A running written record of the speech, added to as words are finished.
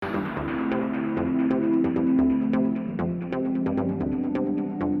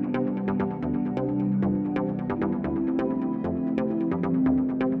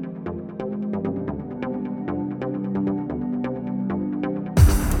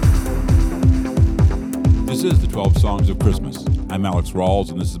This is the 12 Songs of Christmas. I'm Alex Rawls,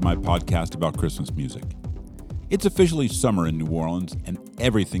 and this is my podcast about Christmas music. It's officially summer in New Orleans, and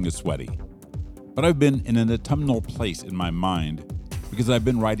everything is sweaty. But I've been in an autumnal place in my mind because I've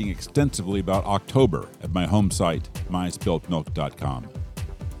been writing extensively about October at my home site, myspiltmilk.com.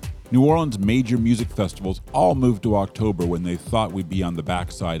 New Orleans' major music festivals all moved to October when they thought we'd be on the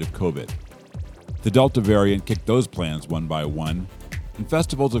backside of COVID. The Delta variant kicked those plans one by one, and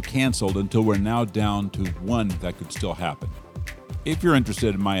festivals have canceled until we're now down to one that could still happen. If you're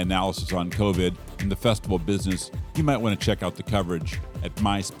interested in my analysis on COVID and the festival business, you might want to check out the coverage at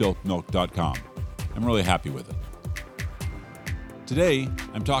myspiltmilk.com. I'm really happy with it. Today,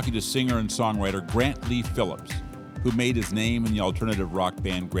 I'm talking to singer and songwriter Grant Lee Phillips, who made his name in the alternative rock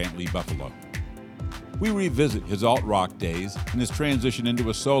band Grant Lee Buffalo. We revisit his alt-rock days and his transition into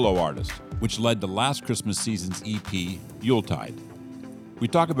a solo artist, which led to last Christmas season's EP, Yuletide. We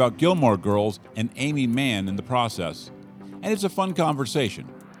talk about Gilmore Girls and Aimee Mann in the process, and it's a fun conversation.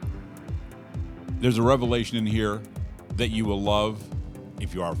 There's a revelation in here that you will love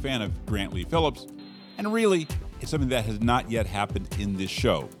if you are a fan of Grant Lee Phillips, and really, it's something that has not yet happened in this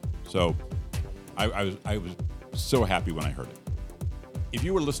show. So I was so happy when I heard it. If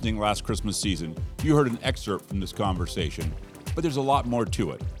you were listening last Christmas season, you heard an excerpt from this conversation, but there's a lot more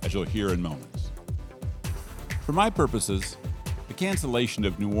to it, as you'll hear in moments. For my purposes, the cancellation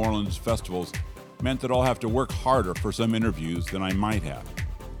of New Orleans festivals meant that I'll have to work harder for some interviews than I might have.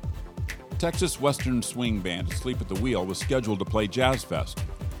 Texas Western swing band Asleep at the Wheel was scheduled to play Jazz Fest,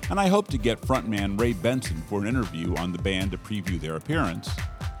 and I hoped to get frontman Ray Benson for an interview on the band to preview their appearance.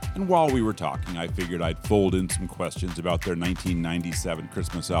 And while we were talking, I figured I'd fold in some questions about their 1997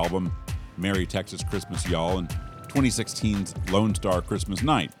 Christmas album, Merry Texas Christmas Y'all, and 2016's Lone Star Christmas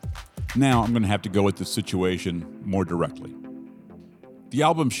Night. Now I'm going to have to go at this situation more directly. The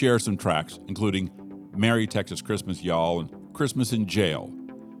album shares some tracks, including Merry Texas Christmas Y'all and Christmas in Jail,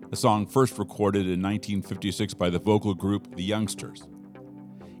 a song first recorded in 1956 by the vocal group The Youngsters.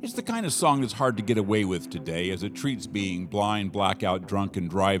 It's the kind of song that's hard to get away with today, as it treats being blind, blackout, drunk, and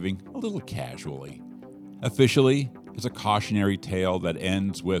driving a little casually. Officially, it's a cautionary tale that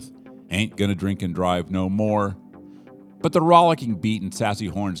ends with, "Ain't gonna drink and drive no more." But the rollicking beat and sassy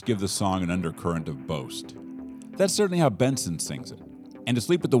horns give the song an undercurrent of boast. That's certainly how Benson sings it. And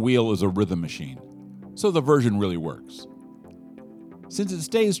Asleep at the Wheel is a rhythm machine, so the version really works. Since it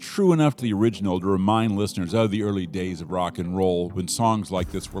stays true enough to the original to remind listeners of the early days of rock and roll when songs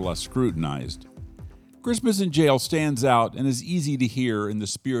like this were less scrutinized, Christmas in Jail stands out and is easy to hear in the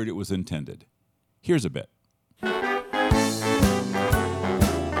spirit it was intended. Here's a bit.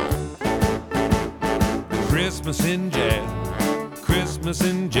 Christmas in jail, Christmas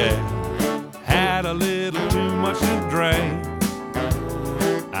in jail, had a little too much to drink.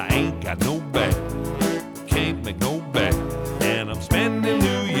 I ain't got no bag, can't make no bag, and I'm spending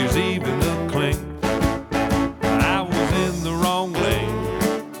New Year's Eve in the clink. I was in the wrong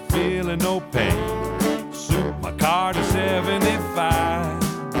lane, feeling no pain. Suit my car to 75,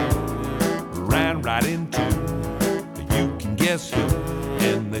 ran right into you can guess who,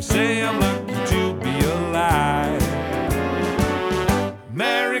 and they say I'm lucky to be alive.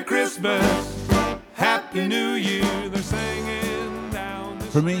 Merry Christmas, Happy New Year, they're singing down the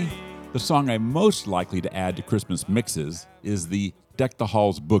For me, the song I'm most likely to add to Christmas mixes is the Deck the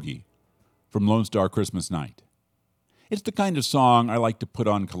Halls Boogie from Lone Star Christmas Night. It's the kind of song I like to put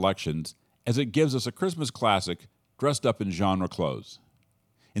on collections, as it gives us a Christmas classic dressed up in genre clothes.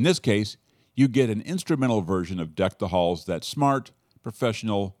 In this case, you get an instrumental version of Deck the Halls that's smart,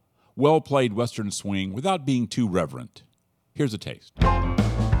 professional, well-played Western swing without being too reverent. Here's a taste.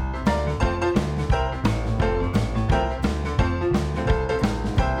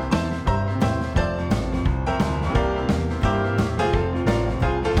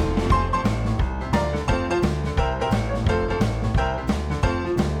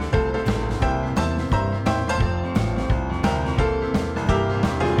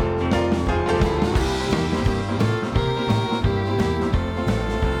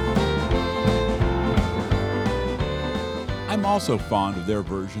 I'm also fond of their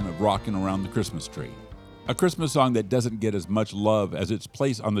version of Rockin' Around the Christmas Tree, a Christmas song that doesn't get as much love as its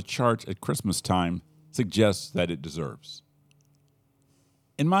place on the charts at Christmas time suggests that it deserves.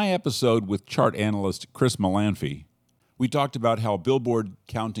 In my episode with chart analyst Chris Molanphy, we talked about how Billboard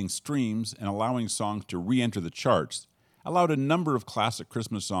counting streams and allowing songs to re-enter the charts allowed a number of classic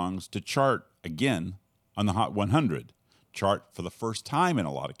Christmas songs to chart again on the Hot 100, chart for the first time in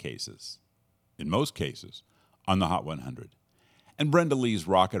a lot of cases, in most cases, on the Hot 100. And Brenda Lee's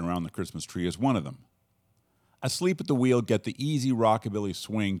Rockin' Around the Christmas Tree is one of them. Asleep at the Wheel get the easy rockabilly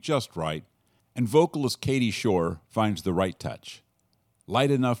swing just right, And vocalist Katie Shore finds the right touch.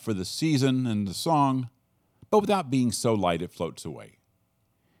 Light enough for the season and the song, but without being so light it floats away.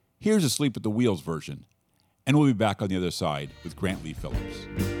 Here's Asleep at the Wheels version, and we'll be back on the other side with Grant Lee Phillips.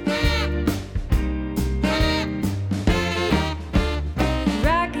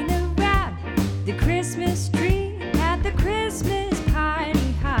 Rocking around the Christmas tree at the Christmas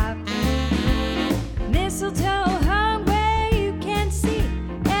party hop. Mistletoe hung where you can see.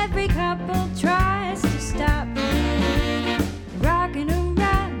 Every couple tries to stop. Rocking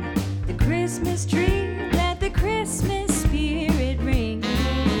around the Christmas tree, let the Christmas spirit ring.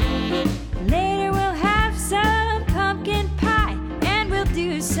 Later we'll have some pumpkin pie and we'll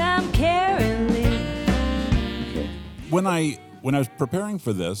do some caroling. When I was preparing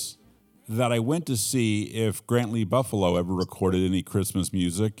for this, that I went to see if Grant Lee Buffalo ever recorded any Christmas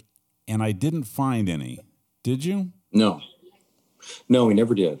music, and I didn't find any. Did you? No, we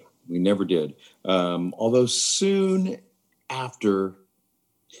never did. We never did. Although soon after,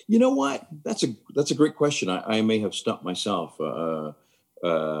 you know what? That's a great question. I may have stumped myself.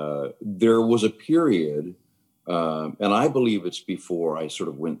 There was a period, and I believe it's before I sort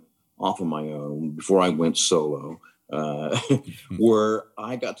of went off on my own, before I went solo, where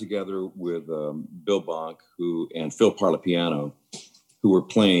I got together with Bill Bonk and Phil Parlapiano, who were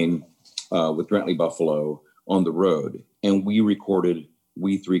playing with Grant Lee Buffalo on the road, and we recorded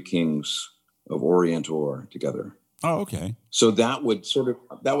 "We Three Kings of Orientor" together. Oh, okay. So that would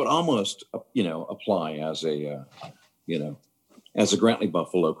almost apply as a Grant Lee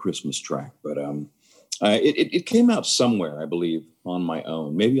Buffalo Christmas track, but it came out somewhere, I believe, on my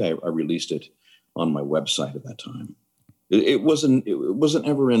own. Maybe I released it on my website at that time. It wasn't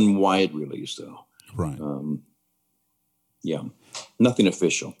ever in wide release though. Right. Yeah, nothing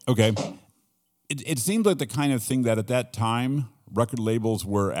official. Okay. It seemed like the kind of thing that at that time record labels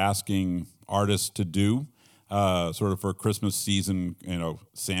were asking artists to do, sort of for Christmas season,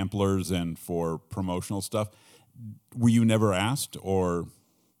 samplers and for promotional stuff. Were you never asked, or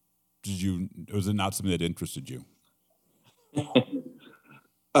was it not something that interested you?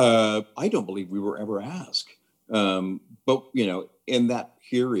 I don't believe we were ever asked. But, in that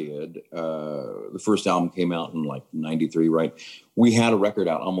period, the first album came out in like 93, right? We had a record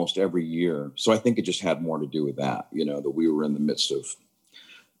out almost every year. So I think it just had more to do with that, that we were in the midst of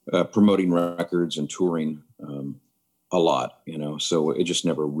promoting records and touring a lot, so it just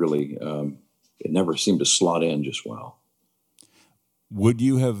never really, it never seemed to slot in just well. Would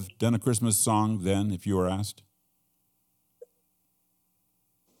you have done a Christmas song then if you were asked?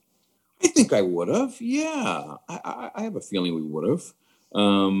 I think I would have. Yeah, I have a feeling we would have.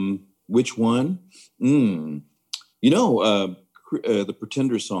 Which one? The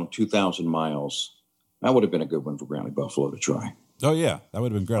Pretenders song, 2,000 Miles. That would have been a good one for Grant Lee Buffalo to try. Oh, yeah. That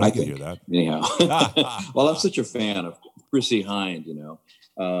would have been great. I could hear that. Anyhow. Well, I'm such a fan of Chrissie Hynde,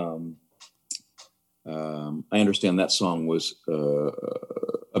 I understand that song was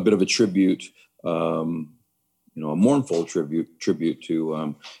a bit of a tribute, a mournful tribute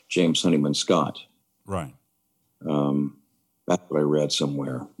to James Honeyman Scott. Right. That's what I read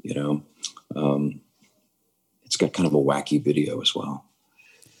somewhere, It's got kind of a wacky video as well.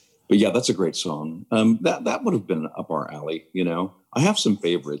 But yeah, that's a great song. That would have been up our alley, I have some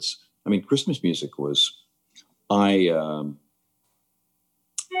favorites. I mean, Christmas music was, I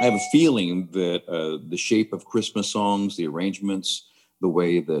have a feeling that the shape of Christmas songs, the arrangements, the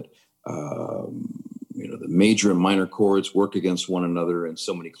way that, the major and minor chords work against one another in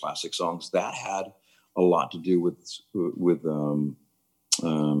so many classic songs, that had a lot to do with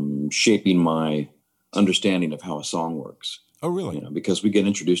shaping my understanding of how a song works. Oh, really? Because we get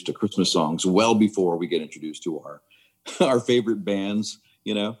introduced to Christmas songs well before we get introduced to our favorite bands,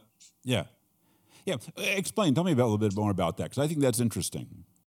 Yeah. Yeah. Explain. Tell me a little bit more about that, because I think that's interesting.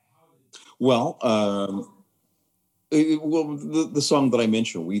 Well, the song that I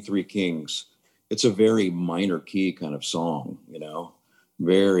mentioned, "We Three Kings," it's a very minor key kind of song,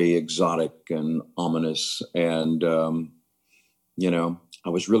 very exotic and ominous. And, I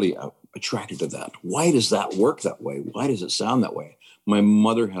was really attracted to that. Why does that work that way? Why does it sound that way? My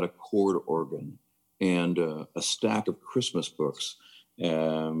mother had a chord organ and a stack of Christmas books.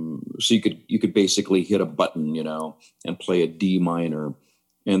 So you could basically hit a button, and play a D minor.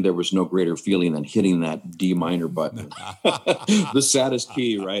 And there was no greater feeling than hitting that D minor button, the saddest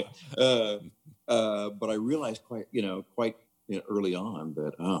key, right? But I realized quite early on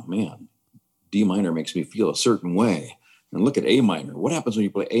that, oh man, D minor makes me feel a certain way. And look at A minor. What happens when you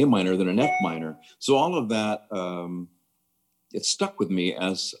play A minor than an F minor? So all of that, it stuck with me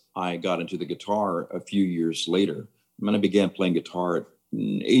as I got into the guitar a few years later. I began playing guitar at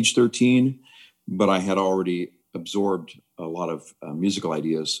age 13. but I had already absorbed a lot of musical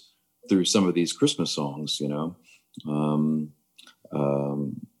ideas through some of these Christmas songs, you know.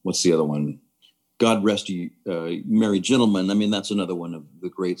 What's the other one? God Rest You, Merry Gentlemen. I mean, that's another one of the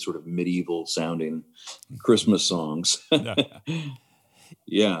great sort of medieval sounding Christmas songs.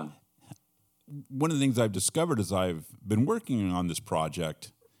 Yeah. One of the things I've discovered as I've been working on this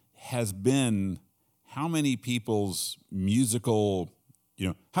project has been how many people's musical,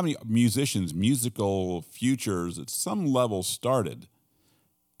 how many musicians' musical futures at some level started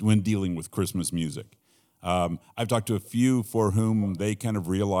when dealing with Christmas music. I've talked to a few for whom they kind of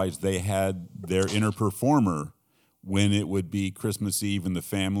realized they had their inner performer when it would be Christmas Eve and the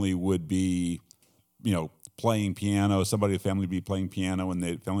family would be, playing piano. Somebody in the family would be playing piano and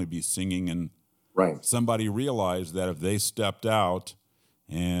the family would be singing. And right. Somebody realized that if they stepped out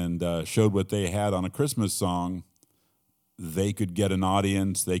and showed what they had on a Christmas song, they could get an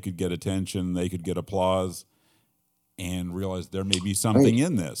audience, they could get attention, they could get applause, and realized there may be something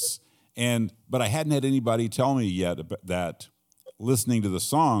in this. But I hadn't had anybody tell me yet that listening to the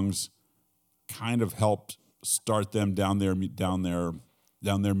songs kind of helped start them down their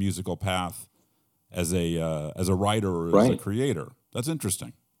musical path as a writer or as a creator. That's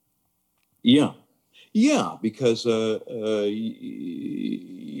interesting. Yeah, because you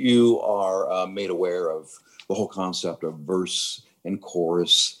are made aware of the whole concept of verse and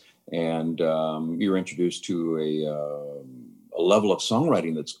chorus, and you're introduced to a level of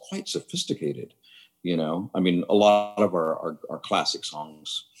songwriting that's quite sophisticated. I mean, a lot of our classic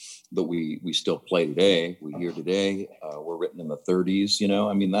songs that we still play today, we hear today, were written in the 30s.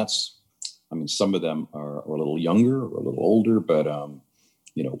 I mean, some of them are a little younger or a little older, but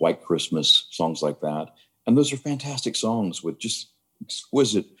White Christmas, songs like that, and those are fantastic songs with just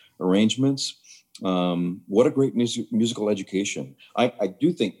exquisite arrangements. What a great musical education. I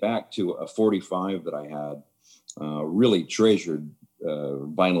do think back to a 45 that I had. Really treasured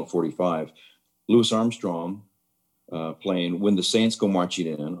vinyl 45. Louis Armstrong playing When the Saints Go Marching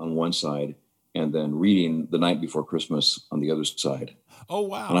In on one side, and then reading The Night Before Christmas on the other side. Oh,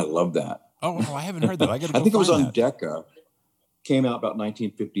 wow. And I love that. Oh, I haven't heard that. I think it was on Decca. Came out about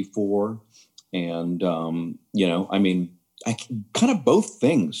 1954. And, I mean, I kind of both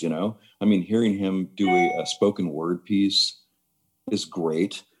things, I mean, hearing him do a spoken word piece is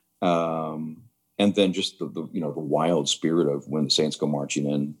great. And then just the wild spirit of When the Saints Go Marching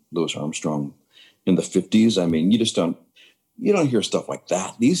In, Louis Armstrong in the 50s. I mean, you don't hear stuff like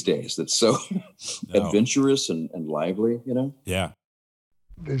that these days. That's so adventurous and lively, Yeah.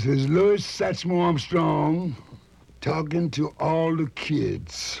 This is Louis Satchmo Armstrong talking to all the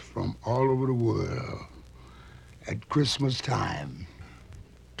kids from all over the world at Christmas time.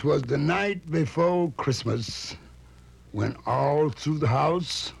 'Twas the night before Christmas when all through the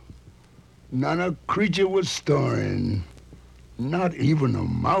house not a creature was stirring, not even a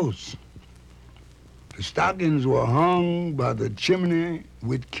mouse. The stockings were hung by the chimney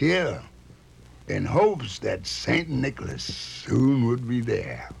with care, in hopes that St. Nicholas soon would be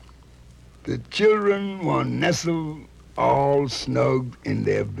there. The children were nestled all snug in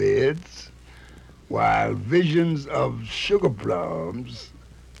their beds, while visions of sugar plums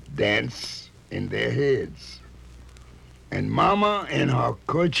danced in their heads. And Mama in her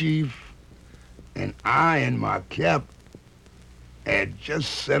kerchief and I in my cap had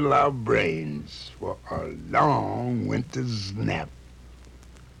just settled our brains for a long winter's nap.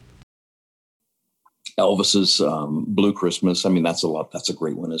 Elvis's Blue Christmas. I mean, that's a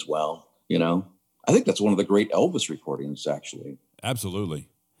great one as well. I think that's one of the great Elvis recordings, actually. Absolutely.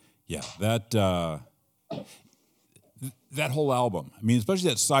 Yeah. That whole album, I mean, especially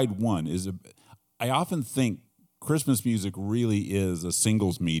that side one I often think Christmas music really is a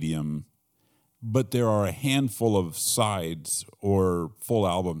singles medium, but there are a handful of sides or full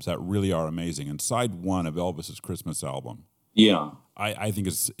albums that really are amazing. And side one of Elvis's Christmas album, yeah, I think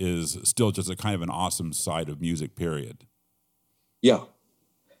is still just a kind of an awesome side of music, period. Yeah,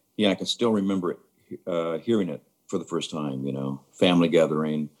 I can still remember it, hearing it for the first time. Family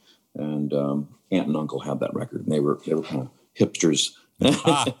gathering, and aunt and uncle had that record, and they were kind of hipsters. And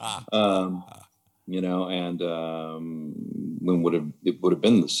when it would have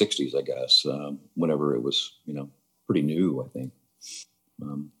been the 60s, I guess, whenever it was, pretty new, I think.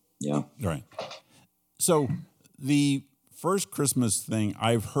 Yeah. Right. So the first Christmas thing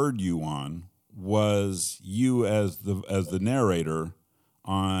I've heard you on was you as the narrator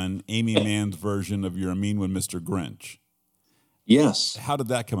on Amy Mann's version of You're a Mean One, Mr. Grinch. Yes. How did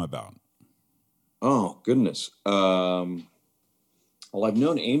that come about? Oh, goodness. Well, I've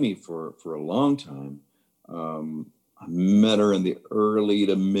known Amy for a long time. I met her in the early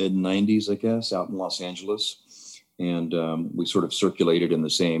to mid 90s, I guess, out in Los Angeles. And we sort of circulated in the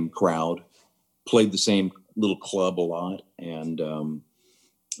same crowd, played the same little club a lot. And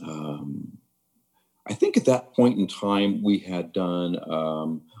I think at that point in time, we had done,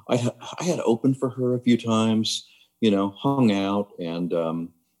 I had opened for her a few times, hung out. And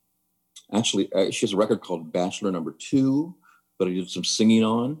actually, she has a record called Bachelor Number 2, that I did some singing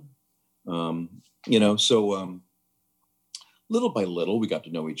on. So little by little, we got to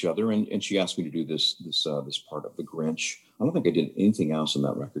know each other, and she asked me to do this part of The Grinch. I don't think I did anything else on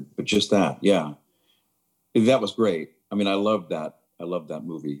that record, but just that, yeah, that was great. I mean, I love that. I love that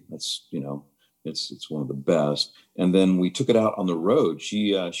movie. That's it's one of the best. And then we took it out on the road.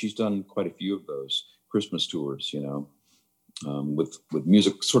 She's done quite a few of those Christmas tours, with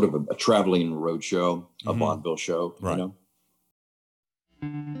music, sort of a traveling road show, a vaudeville show, Right.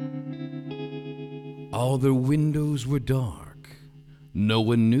 All the windows were dark. No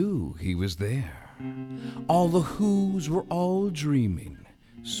one knew he was there. All the Who's were all dreaming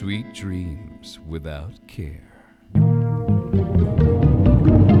sweet dreams without care.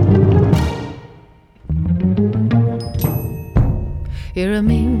 You're a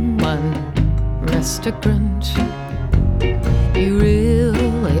mean one, Mr. Grinch. You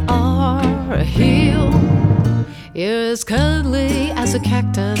really are a heel. You're as cuddly as a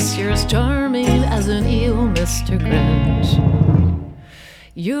cactus. You're as charming as an eel, Mr. Grinch.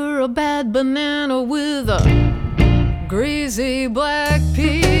 You're a bad banana with a greasy black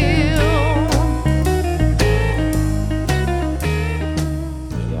peel.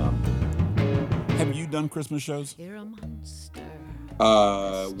 Have you done Christmas shows? You're a monster.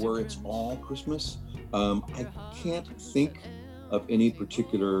 Where it's all Christmas. I can't think of any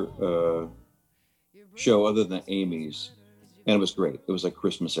particular show other than Amy's, and it was great. It was like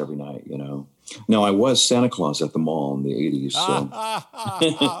Christmas every night, Now, I was Santa Claus at the mall in the 80s. So.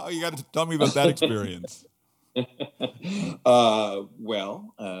 You got to tell me about that experience. I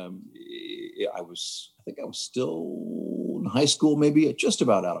think I was still in high school, maybe just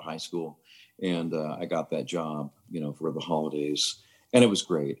about out of high school. And I got that job, for the holidays, and it was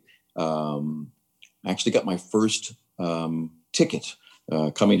great. I actually got my first ticket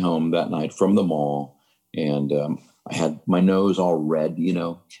coming home that night from the mall, and I had my nose all red,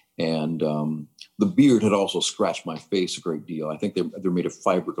 and the beard had also scratched my face a great deal. I think they're made of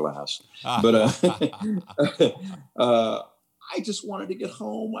fiberglass, but I just wanted to get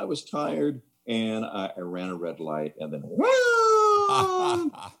home. I was tired, and I ran a red light, and then,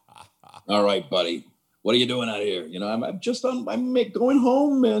 all right, buddy, what are you doing out here? I'm going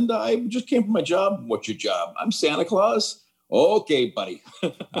home, and I just came from my job. What's your job? I'm Santa Claus. Okay, buddy.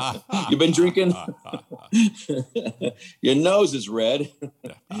 You been drinking? Your nose is red.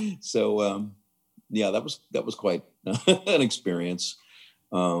 So, that was quite an experience.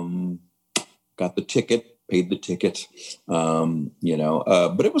 Got the ticket, paid the ticket,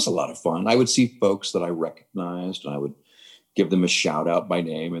 but it was a lot of fun. I would see folks that I recognized, and I would give them a shout out by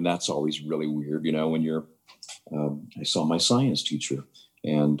name. And that's always really weird, when I saw my science teacher.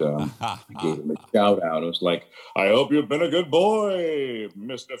 And I gave him a shout out. It was like, I hope you've been a good boy,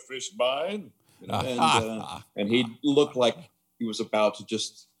 Mr. Fishbein. And he looked like he was about to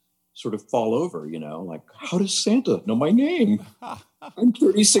just sort of fall over, like, how does Santa know my name? I'm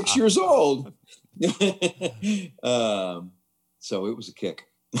 36 years old. So it was a kick.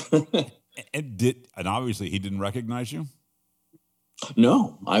 And obviously he didn't recognize you?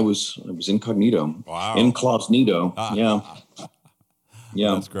 No, I was incognito. Wow. Inclognito. Yeah.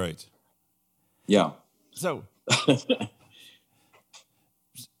 Yeah. That's great. Yeah. So,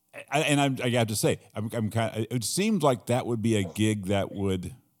 I have to say, I'm kind of, it seems like that would be a gig that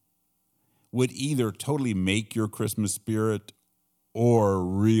would either totally make your Christmas spirit or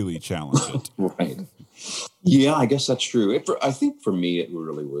really challenge it. Right. Yeah, I guess that's true. I think for me, it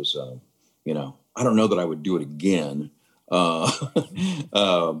really was, I don't know that I would do it again. But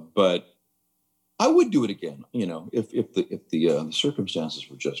I would do it again, if the circumstances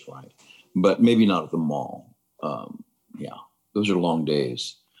were just right, but maybe not at the mall. Those are long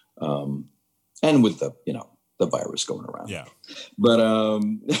days. And with the virus going around. Yeah. But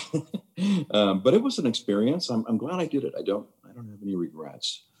it was an experience. I'm glad I did it. I don't have any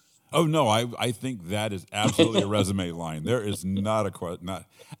regrets. Oh no, I think that is absolutely a resume line. There is not a question.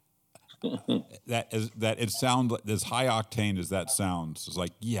 That it sounds like, as high octane as that sounds, it's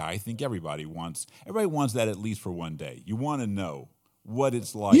like, yeah, I think everybody wants that at least for one day. You want to know what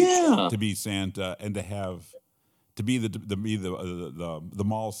it's like to be Santa and to be the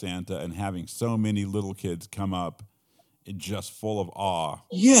mall Santa, and having so many little kids come up just full of awe.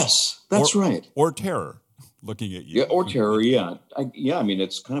 Yes, that's right. Or terror. looking at you. Yeah, or terror. Yeah, I mean,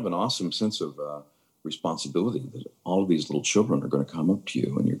 it's kind of an awesome sense of responsibility that all of these little children are going to come up to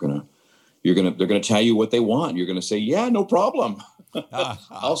you, and they're going to tell you what they want. You're going to say, "Yeah, no problem.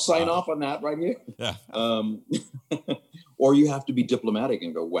 I'll sign off on that right here." Yeah. Or you have to be diplomatic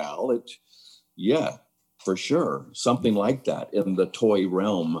and go, "Well, yeah, for sure, something like that in the toy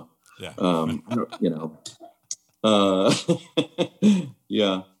realm." Yeah.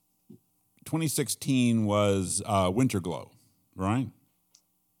 Yeah. 2016 was Winter Glow, right?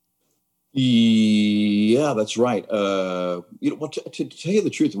 Yeah, that's right. To tell you the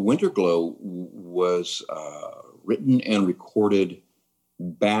truth, Winter Glow was written and recorded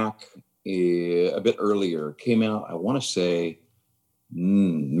back a bit earlier. Came out, I want to say,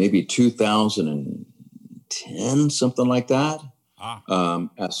 maybe 2010, something like that.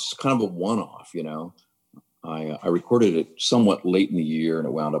 As kind of a one-off, I recorded it somewhat late in the year, and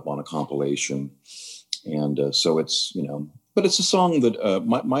it wound up on a compilation. And so it's, but it's a song that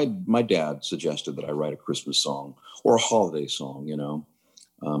my dad suggested that I write a Christmas song or a holiday song,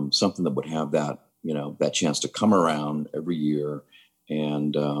 something that would have that, that chance to come around every year.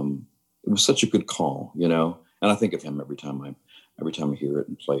 And it was such a good call, and I think of him every time I hear it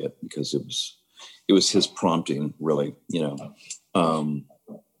and play it, because it was his prompting, really,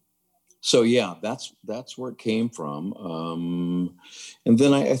 So yeah, that's where it came from. And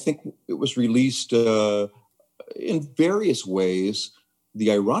then I think it was released in various ways.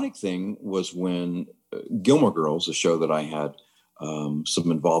 The ironic thing was when Gilmore Girls, a show that I had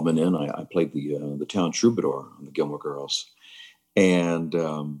some involvement in, I played the town troubadour on the Gilmore Girls, and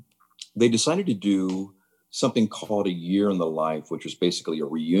they decided to do something called A Year in the Life, which was basically a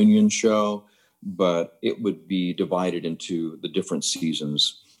reunion show, but it would be divided into the different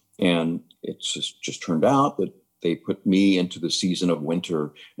seasons. And it just turned out that they put me into the season of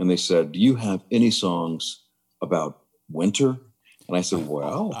winter, and they said, "Do you have any songs about winter?" And I said,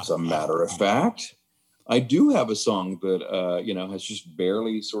 "Well, as a matter of fact, I do have a song that, has just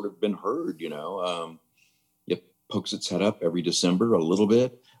barely sort of been heard, it pokes its head up every December a little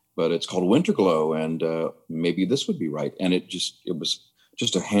bit, but it's called Winter Glow, and maybe this would be right." And it was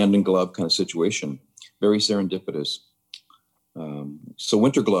just a hand in glove kind of situation, very serendipitous. So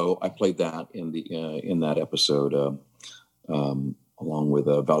Winter Glow, I played that in that episode, along with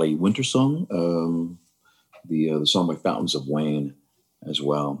Valley Winter Song, the song by Fountains of Wayne as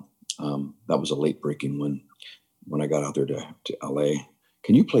well. That was a late breaking one when I got out there to LA.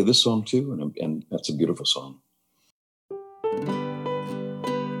 Can you play this song too? And that's a beautiful song.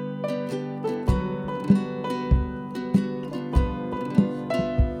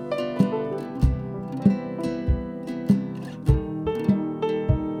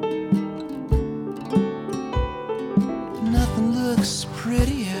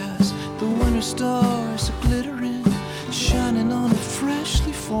 Stars are glittering, shining on the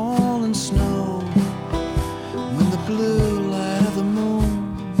freshly fallen snow. When the blue light of the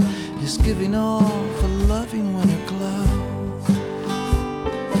moon is giving off a loving winter glow.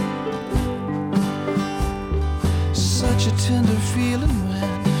 Such a tender feeling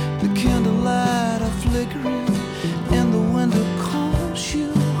when the candlelight are flickering and the window calls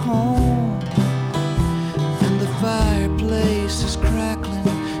you home, and the fireplace is crackling,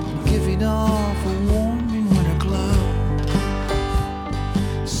 giving off a warming winter glow.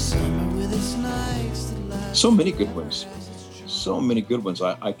 Summer with its nights that last. So many good ones. So many good ones.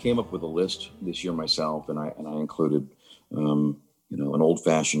 I came up with a list this year myself, and I included, an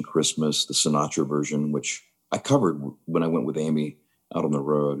old-fashioned Christmas, the Sinatra version, which I covered when I went with Amy out on the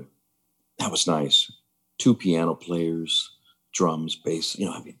road. That was nice. 2 piano players, drums, bass.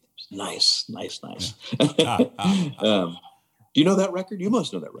 Nice. Do you know that record? You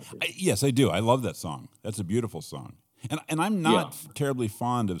must know that record. Yes, I do. I love that song. That's a beautiful song. And I'm not terribly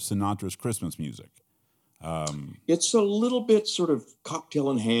fond of Sinatra's Christmas music. It's a little bit sort of cocktail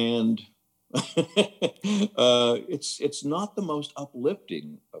in hand. It's not the most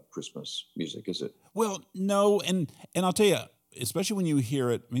uplifting of Christmas music, is it? Well, no, and I'll tell you, especially when you hear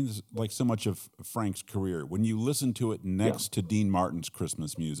it, I mean, this is like so much of Frank's career, when you listen to it next to Dean Martin's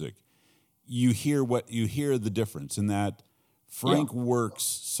Christmas music, you hear the difference in that Frank works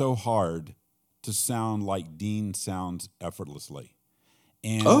so hard to sound like Dean sounds effortlessly.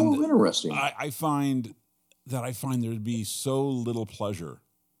 And interesting. I find there'd be so little pleasure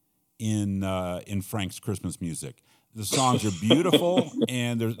in Frank's Christmas music. The songs are beautiful,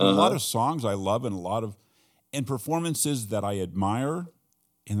 and there's a lot of songs I love, and a lot of performances that I admire,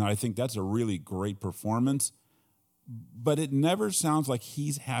 and I think that's a really great performance. But it never sounds like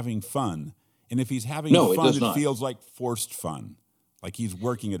he's having fun. And if he's having fun, it feels like forced fun, like he's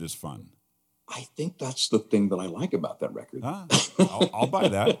working at his fun. I think that's the thing that I like about that record. I'll buy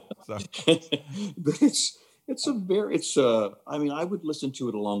that. So. But I mean, I would listen to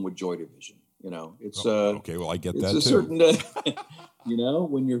it along with Joy Division. You know, it's okay. Well, I get that it's too. Certain, you know,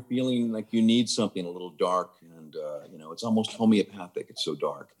 when you're feeling like you need something a little dark, and you know, it's almost homeopathic. It's so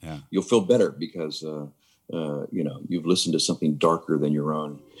dark. Yeah. You'll feel better because you know, you've listened to something darker than your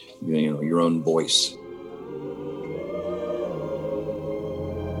own, you know, your own voice.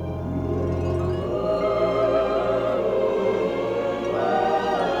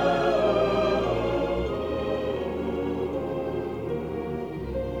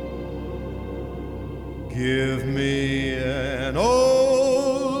 Give me an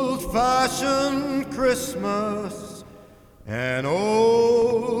old-fashioned Christmas, an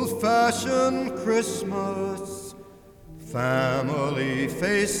old-fashioned Christmas, family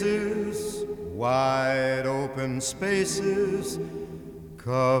faces, wide open spaces,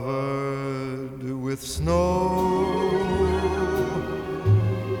 covered with snow.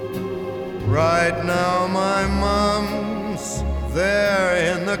 Right now my mom's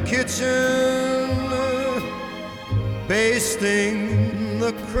there in the kitchen, basting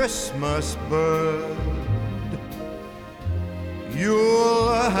the Christmas bird.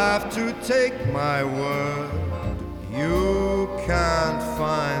 You'll have to take my word, you can't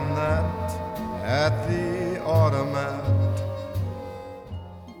find that at the automat.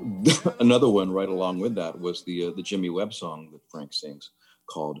 Another one right along with that was the Jimmy Webb song that Frank sings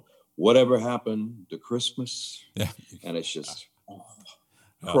called "Whatever Happened to Christmas," and it's just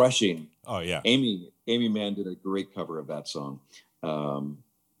crushing. Oh yeah, Amy Mann did a great cover of that song.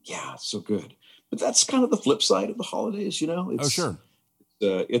 Yeah, it's so good. But that's kind of the flip side of the holidays, you know. It's, sure.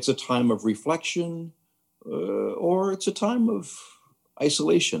 It's a time of reflection, or it's a time of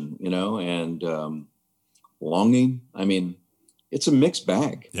isolation, you know, and longing. I mean, it's a mixed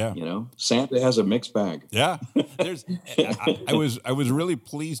bag. Yeah, you know, Santa has a mixed bag. Yeah, I was really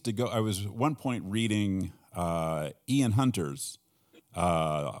pleased to go. I was at one point reading Ian Hunter's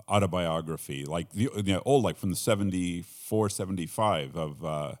autobiography, like old, like from the 74, 75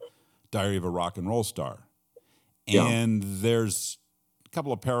 of Diary of a Rock and Roll Star, and there's a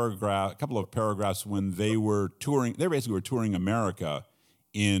couple of paragraphs when they were touring. They basically were touring America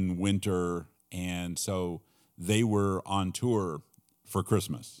in winter, and so they were on tour for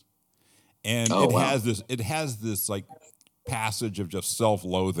Christmas, and it has this like passage of just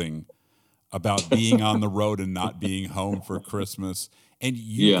self-loathing about being on the road and not being home for Christmas, and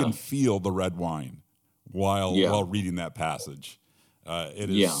you can feel the red wine while reading that passage. It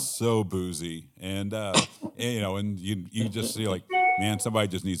is so boozy, and you know, and you just see like, man, somebody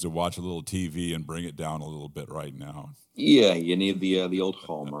just needs to watch a little TV and bring it down a little bit right now. Yeah, you need the old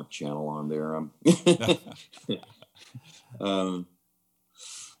Hallmark channel on there. So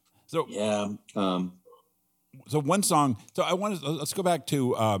one song. So let's go back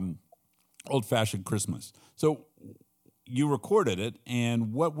to Old Fashioned Christmas. So you recorded it,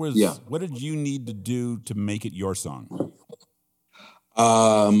 and what did you need to do to make it your song?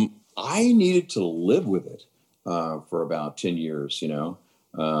 I needed to live with it for about 10 years, you know.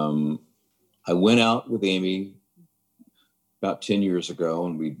 I went out with Amy about 10 years ago,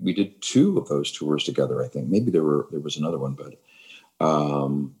 and we did 2 of those tours together, I think. Maybe there was another one, but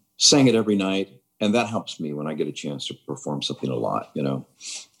sang it every night, and that helps me when I get a chance to perform something a lot, you know.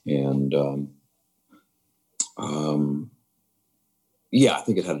 And I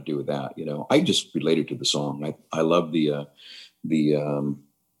think it had to do with that, you know. I just related to the song. I love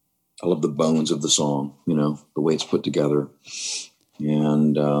I love the bones of the song, you know, the way it's put together,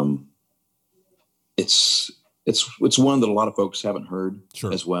 and it's one that a lot of folks haven't heard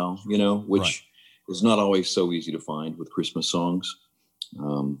as well, you know, which is not always so easy to find with Christmas songs.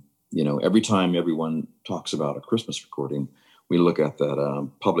 You know, every time everyone talks about a Christmas recording, we look at that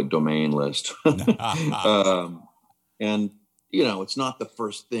public domain list, and you know, it's not the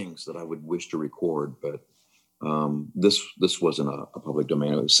first things that I would wish to record, but this wasn't a public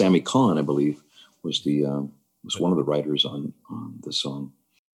domain. It was Sammy Kahn, I believe, was one of the writers on this song.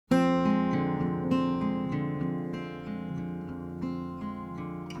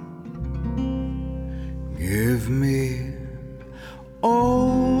 Give me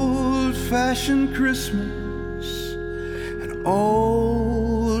old-fashioned Christmas, an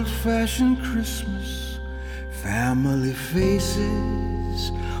old-fashioned Christmas, family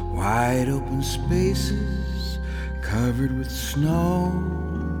faces, wide open spaces, covered with snow.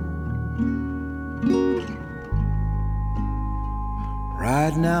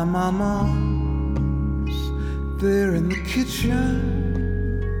 Right now my mom's there in the kitchen,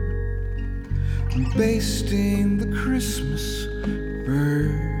 basting the Christmas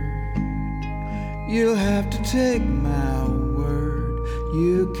bird. You'll have to take my word.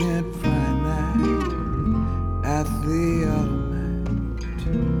 You can't find that at the Automat.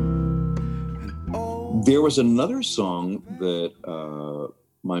 And oh, There was another song that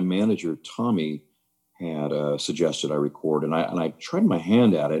my manager Tommy had suggested I record, and I tried my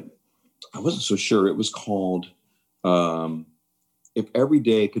hand at it. I wasn't so sure. It was called "If Every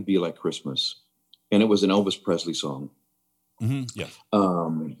Day Could Be Like Christmas," and it was an Elvis Presley song. Mm-hmm. Yes.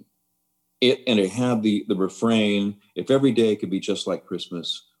 It had the refrain, "If every day could be just like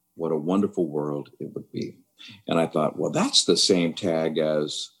Christmas, what a wonderful world it would be." And I thought, well, that's the same tag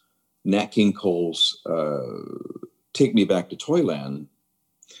as Nat King Cole's "Take Me Back to Toyland."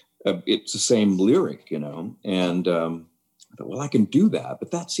 It's the same lyric, you know. And I thought, well, I can do that, but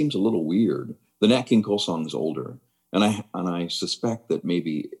that seems a little weird. The Nat King Cole song is older, and I suspect that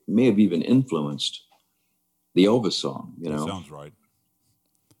maybe it may have even influenced the Elvis song. You know, that sounds right.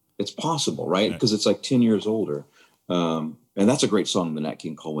 It's possible, right? Because it's like 10 years older. And that's a great song, the Nat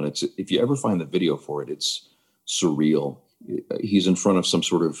King Cole one. It's, if you ever find the video for it, it's surreal. He's in front of some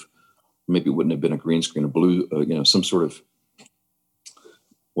sort of, maybe it wouldn't have been a green screen, a blue, some sort of,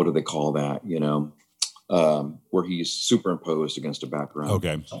 what do they call that? Where he's superimposed against a background.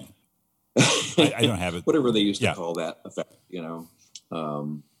 Okay. I don't have it. Whatever they used to call that effect, and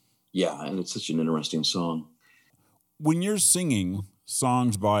it's such an interesting song. When you're singing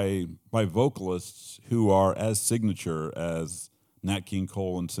songs by vocalists who are as signature as Nat King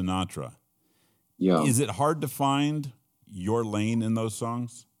Cole and Sinatra, is it hard to find your lane in those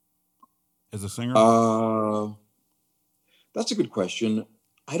songs as a singer? That's a good question.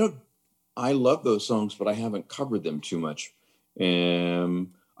 I love those songs, but I haven't covered them too much. I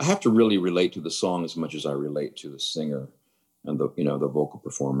have to really relate to the song as much as I relate to the singer and the vocal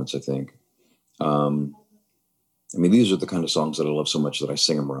performance, I think. These are the kind of songs that I love so much that I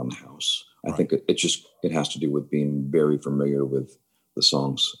sing them around the house. I think it has to do with being very familiar with the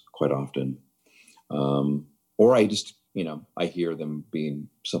songs quite often. Or I just, I hear them being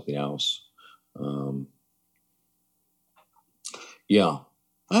something else.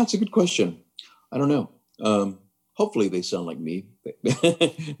 That's a good question. I don't know. Hopefully they sound like me.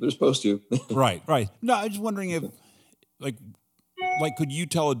 They're supposed to. Right. No, I was just wondering if, like, could you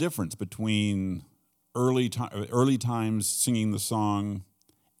tell a difference between early times singing the song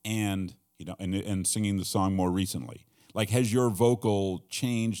and singing the song more recently? Like, has your vocal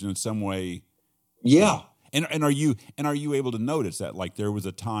changed in some way? Yeah. And are you able to notice that, like, there was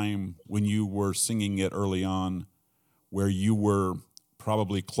a time when you were singing it early on where you were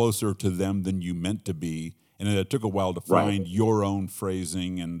probably closer to them than you meant to be, and it took a while to find your own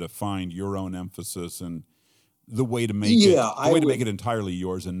phrasing and to find your own emphasis and the way to make it entirely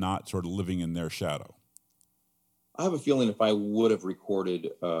yours and not sort of living in their shadow? I have a feeling if I would have recorded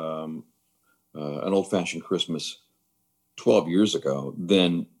an old-fashioned Christmas 12 years ago,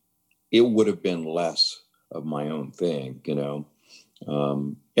 then it would have been less of my own thing.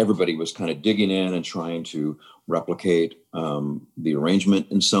 Everybody was kind of digging in and trying to replicate the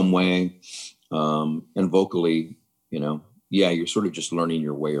arrangement in some way. And vocally, you're sort of just learning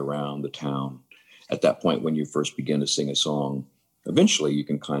your way around the town. At that point, when you first begin to sing a song, eventually you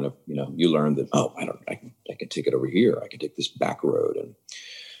can kind of, you learn that, I can take it over here. I can take this back road and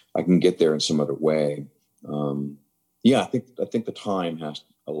I can get there in some other way. I think the time has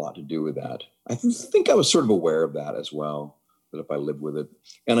a lot to do with that. I think I was sort of aware of that as well, that if I lived with it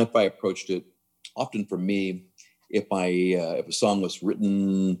and if I approached it, often for me, if a song was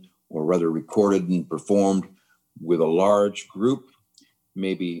written or rather recorded and performed with a large group,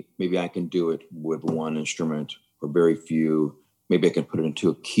 maybe I can do it with one instrument or very few. Maybe I can put it into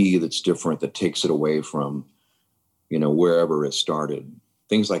a key that's different, that takes it away from, wherever it started.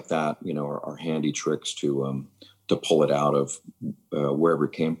 Things like that, are handy tricks to pull it out of wherever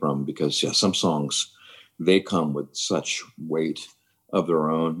it came from. Because some songs, they come with such weight of their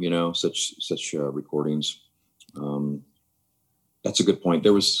own, such recordings. That's a good point.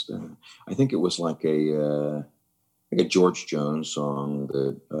 There was, I think it was like a George Jones song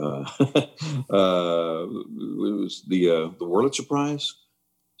that it was the Wurlitzer Surprise.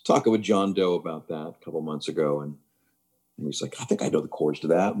 Talking with John Doe about that a couple months ago, and he's like, I think I know the chords to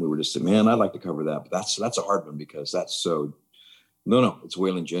that. And we were just saying, man, I'd like to cover that, but that's a hard one because that's so. No, it's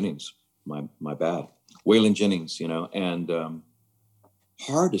Waylon Jennings. My bad, Waylon Jennings. And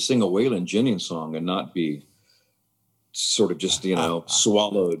hard to sing a Waylon Jennings song and not be sort of just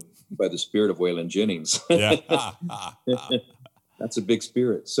swallowed by the spirit of Waylon Jennings. That's a big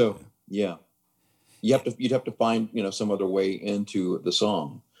spirit. So you'd have to find some other way into the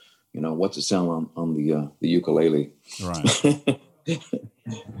song. What's it sound on the ukulele? Right.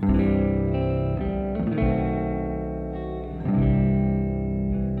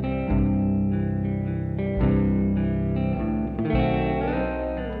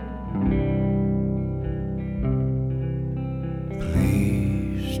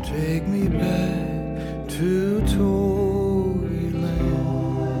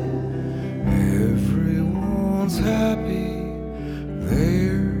 happy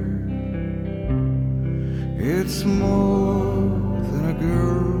there. It's more than a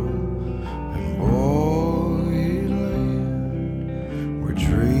girl and boy land, where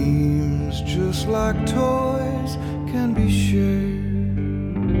dreams just like toys can be shared.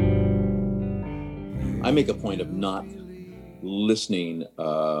 I make a point of not listening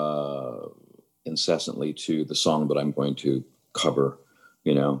incessantly to the song that I'm going to cover.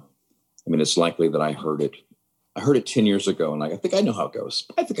 You know, I mean, it's likely that I heard it 10 years ago, and I think I know how it goes.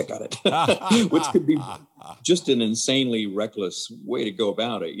 I think I got it, which could be just an insanely reckless way to go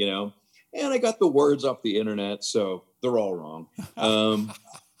about it, you know. And I got the words off the internet, so they're all wrong.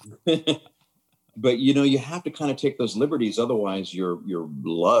 But you know, you have to kind of take those liberties, otherwise your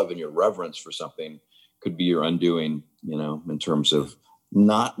love and your reverence for something could be your undoing, you know, in terms of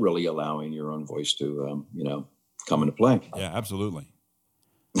not really allowing your own voice to, you know, come into play. Yeah, absolutely.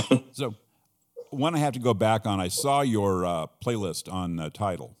 So one I have to go back on, I saw your playlist on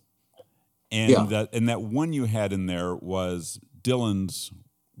Tidal. And that one you had in there was Dylan's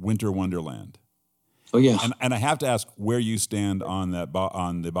Winter Wonderland. Oh, yeah. And I have to ask where you stand on that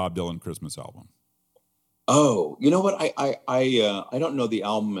on the Bob Dylan Christmas album. Oh, you know what? I don't know the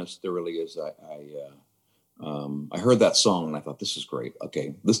album as thoroughly as I heard that song and I thought, this is great.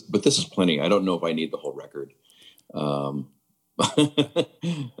 Okay, this is plenty. I don't know if I need the whole record.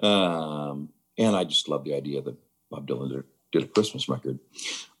 And I just love the idea that Bob Dylan did a Christmas record.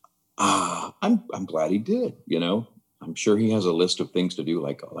 I'm glad he did. You know, I'm sure he has a list of things to do,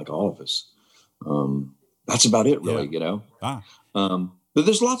 like all of us. That's about it, really. Yeah. You know. But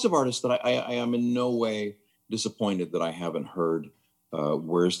there's lots of artists that I am in no way disappointed that I haven't heard.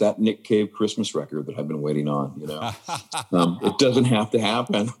 Where's that Nick Cave Christmas record that I've been waiting on? You know, it doesn't have to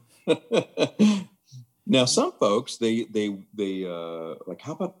happen. Now, some folks they like,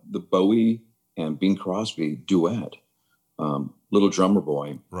 how about the Bowie and Bing Crosby duet, Little Drummer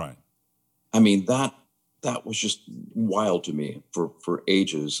Boy? Right. I mean, that was just wild to me for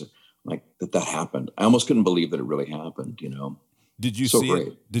ages. Like that happened. I almost couldn't believe that it really happened. You know. Did you see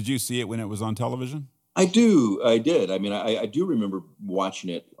it? Did you see it when it was on television? I did. I mean, I do remember watching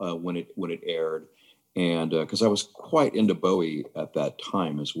it when it aired, and because I was quite into Bowie at that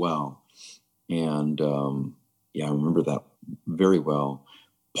time as well, and I remember that very well.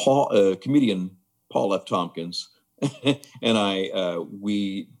 Comedian Paul F. Tompkins and I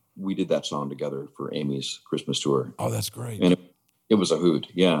we did that song together for Amy's Christmas tour. Oh, that's great! And it was a hoot.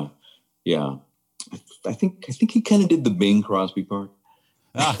 Yeah. I think he kind of did the Bing Crosby part.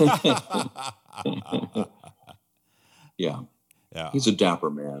 Yeah. He's a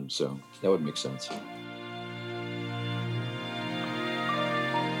dapper man, so that would make sense.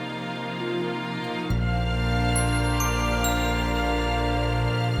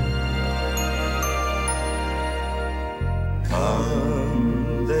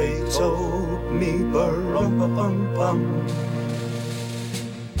 Come, they told me, bum-ba-bum-bum,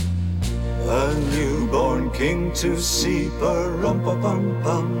 a newborn king to see,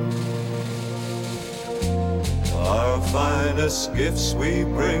 ba-rum-ba-bum-bum. Our finest gifts we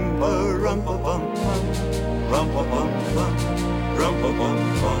bring, ba-rum-ba-bum-bum, rum-ba-bum-bum,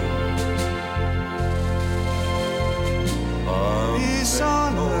 rum-ba-bum-bum. Peace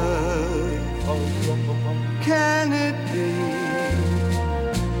on earth, can it be?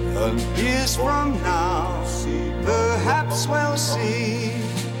 Years from now, perhaps we'll see.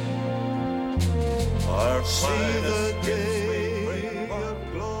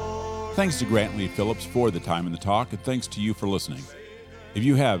 Thanks to Grant Lee Phillips for the time and the talk, and thanks to you for listening. If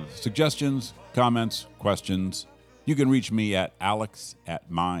you have suggestions, comments, questions, you can reach me at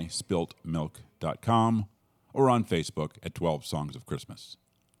alex@myspiltmilk.com or on Facebook at 12 Songs of Christmas.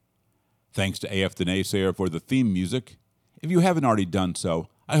 Thanks to AF the Naysayer for the theme music. If you haven't already done so,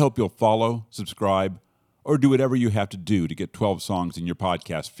 I hope you'll follow, subscribe, or do whatever you have to do to get 12 songs in your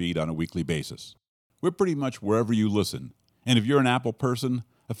podcast feed on a weekly basis. We're pretty much wherever you listen, and if you're an Apple person,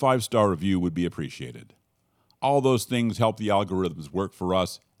 a 5-star review would be appreciated. All those things help the algorithms work for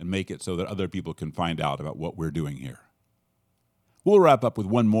us and make it so that other people can find out about what we're doing here. We'll wrap up with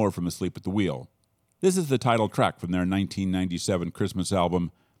one more from Asleep at the Wheel. This is the title track from their 1997 Christmas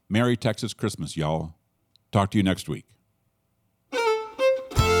album, Merry Texas Christmas, y'all. Talk to you next week.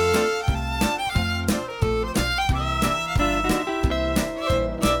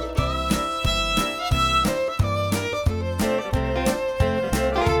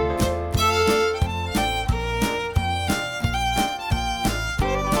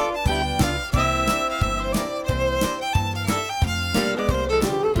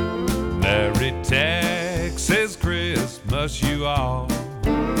 Texas Christmas, you all.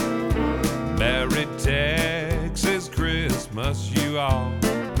 Merry Texas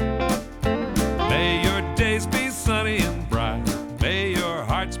days